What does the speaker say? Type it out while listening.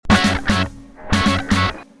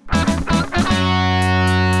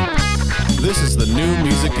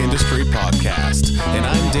music industry podcast, and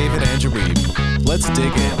I'm David Angeweeb. Let's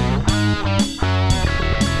dig in.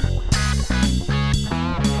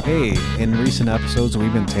 Hey, in recent episodes,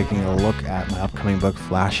 we've been taking a look at my upcoming book,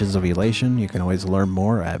 Flashes of Elation. You can always learn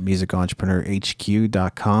more at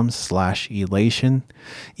musicentrepreneurhq.com/elation,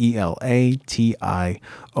 ELATION.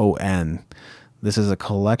 This is a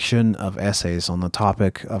collection of essays on the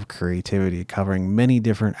topic of creativity, covering many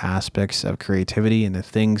different aspects of creativity and the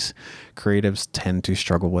things creatives tend to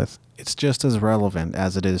struggle with. It's just as relevant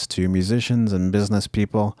as it is to musicians and business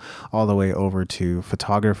people, all the way over to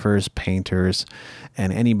photographers, painters,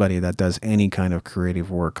 and anybody that does any kind of creative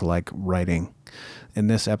work like writing. In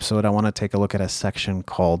this episode, I want to take a look at a section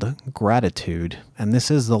called Gratitude. And this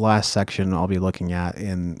is the last section I'll be looking at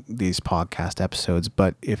in these podcast episodes.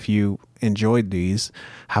 But if you enjoyed these,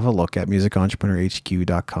 have a look at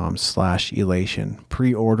musicentrepreneurhq.com/elation.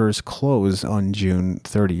 Pre-orders close on June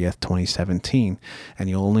 30th, 2017, and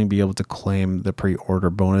you'll only be able to claim the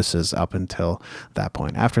pre-order bonuses up until that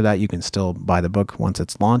point. After that, you can still buy the book once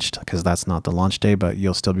it's launched, because that's not the launch day, but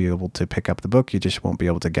you'll still be able to pick up the book. You just won't be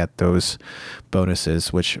able to get those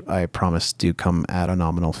bonuses, which I promise do come at a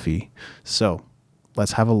nominal fee. So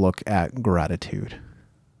let's have a look at gratitude.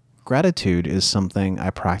 Gratitude is something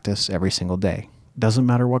I practice every single day. Doesn't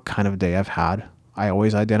matter what kind of day I've had. I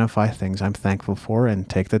always identify things I'm thankful for and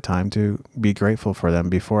take the time to be grateful for them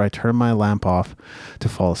before I turn my lamp off to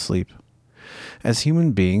fall asleep. As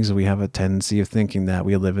human beings, we have a tendency of thinking that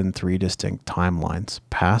we live in three distinct timelines: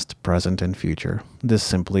 past, present, and future. This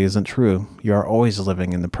simply isn't true. You are always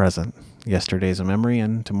living in the present. Yesterday's a memory,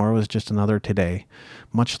 and tomorrow is just another today,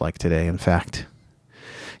 much like today, in fact.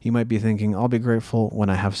 You might be thinking, I'll be grateful when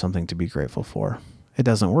I have something to be grateful for. It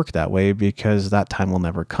doesn't work that way because that time will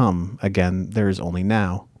never come. Again, there's only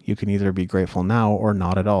now. You can either be grateful now or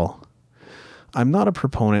not at all. I'm not a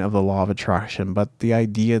proponent of the law of attraction, but the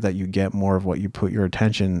idea that you get more of what you put your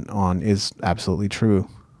attention on is absolutely true.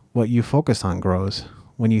 What you focus on grows.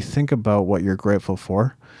 When you think about what you're grateful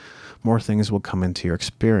for, more things will come into your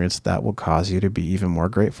experience that will cause you to be even more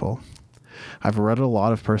grateful. I've read a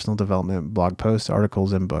lot of personal development blog posts,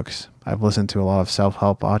 articles, and books. I've listened to a lot of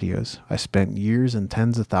self-help audios. I spent years and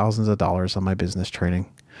tens of thousands of dollars on my business training.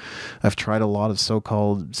 I've tried a lot of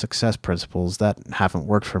so-called success principles that haven't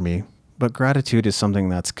worked for me, but gratitude is something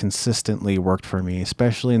that's consistently worked for me,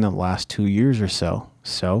 especially in the last 2 years or so.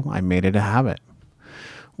 So I made it a habit.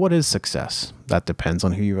 What is success? That depends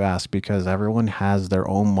on who you ask, because everyone has their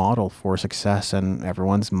own model for success and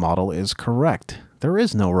everyone's model is correct. There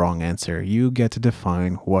is no wrong answer. You get to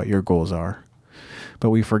define what your goals are.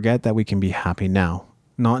 But we forget that we can be happy now,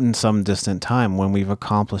 not in some distant time when we've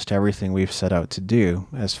accomplished everything we've set out to do.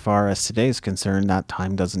 As far as today is concerned, that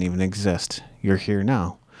time doesn't even exist. You're here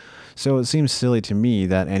now. So it seems silly to me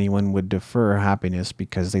that anyone would defer happiness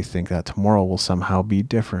because they think that tomorrow will somehow be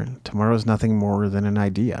different. Tomorrow is nothing more than an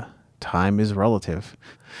idea. Time is relative.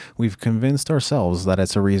 We've convinced ourselves that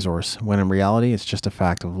it's a resource, when in reality it's just a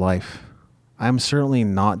fact of life. I'm certainly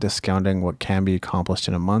not discounting what can be accomplished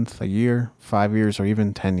in a month, a year, 5 years, or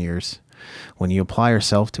even 10 years. When you apply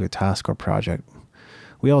yourself to a task or project,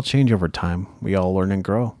 we all change over time. We all learn and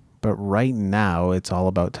grow. But right now, it's all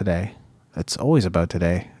about today. It's always about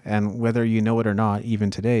today. And whether you know it or not,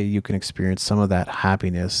 even today, you can experience some of that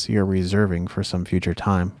happiness you're reserving for some future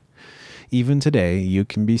time. Even today, you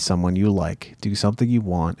can be someone you like, do something you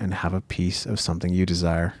want, and have a piece of something you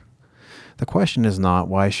desire. The question is not,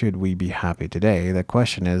 why should we be happy today? The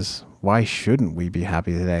question is, why shouldn't we be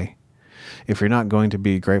happy today? If you're not going to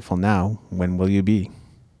be grateful now, when will you be?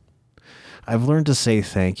 I've learned to say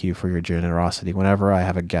thank you for your generosity whenever I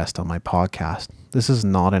have a guest on my podcast. This is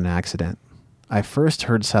not an accident. I first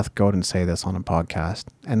heard Seth Godin say this on a podcast,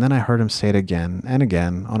 and then I heard him say it again and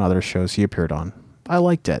again on other shows he appeared on. I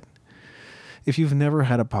liked it. If you've never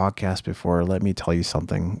had a podcast before, let me tell you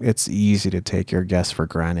something. It's easy to take your guests for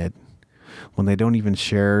granted. When they don't even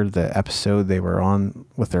share the episode they were on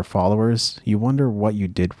with their followers, you wonder what you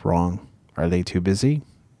did wrong. Are they too busy?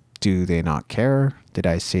 Do they not care? Did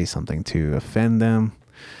I say something to offend them?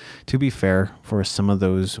 To be fair, for some of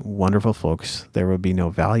those wonderful folks, there would be no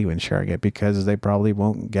value in sharing it because they probably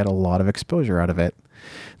won't get a lot of exposure out of it.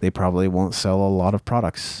 They probably won't sell a lot of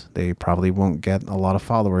products. They probably won't get a lot of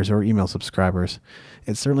followers or email subscribers.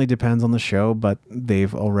 It certainly depends on the show, but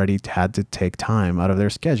they've already had to take time out of their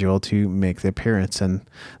schedule to make the appearance, and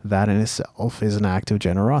that in itself is an act of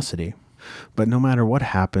generosity. But no matter what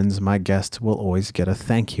happens, my guests will always get a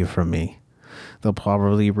thank you from me. They'll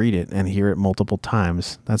probably read it and hear it multiple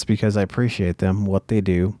times. That's because I appreciate them, what they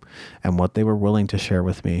do, and what they were willing to share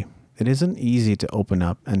with me. It isn't easy to open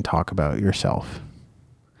up and talk about yourself.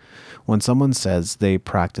 When someone says they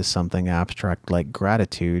practice something abstract like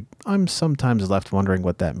gratitude, I'm sometimes left wondering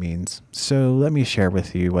what that means. So let me share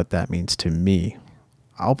with you what that means to me.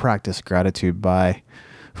 I'll practice gratitude by,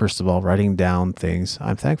 first of all, writing down things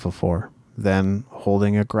I'm thankful for. Then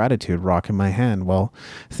holding a gratitude rock in my hand while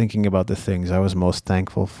thinking about the things I was most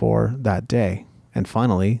thankful for that day. And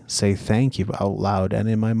finally, say thank you out loud and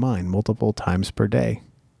in my mind multiple times per day.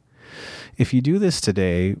 If you do this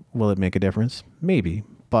today, will it make a difference? Maybe,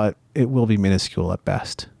 but it will be minuscule at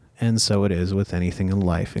best. And so it is with anything in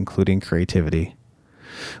life, including creativity.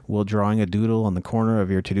 Will drawing a doodle on the corner of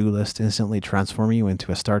your to-do list instantly transform you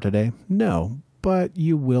into a star today? No, but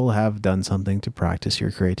you will have done something to practice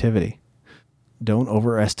your creativity. Don't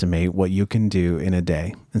overestimate what you can do in a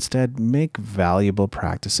day. Instead, make valuable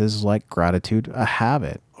practices like gratitude a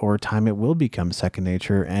habit. Over time, it will become second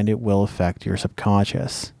nature and it will affect your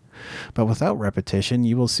subconscious. But without repetition,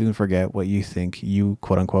 you will soon forget what you think you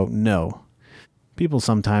quote-unquote know. People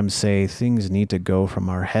sometimes say things need to go from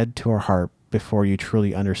our head to our heart before you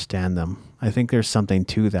truly understand them. I think there's something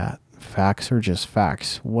to that. Facts are just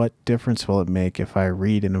facts. What difference will it make if I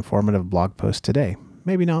read an informative blog post today?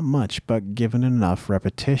 Maybe not much, but given enough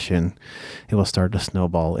repetition, it will start to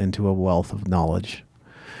snowball into a wealth of knowledge.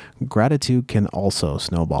 Gratitude can also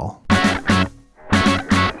snowball.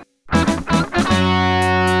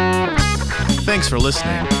 Thanks for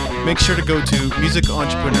listening. Make sure to go to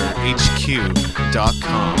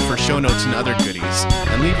musicentrepreneurhq.com for show notes and other goodies,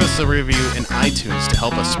 and leave us a review in iTunes to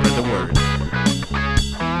help us spread the word.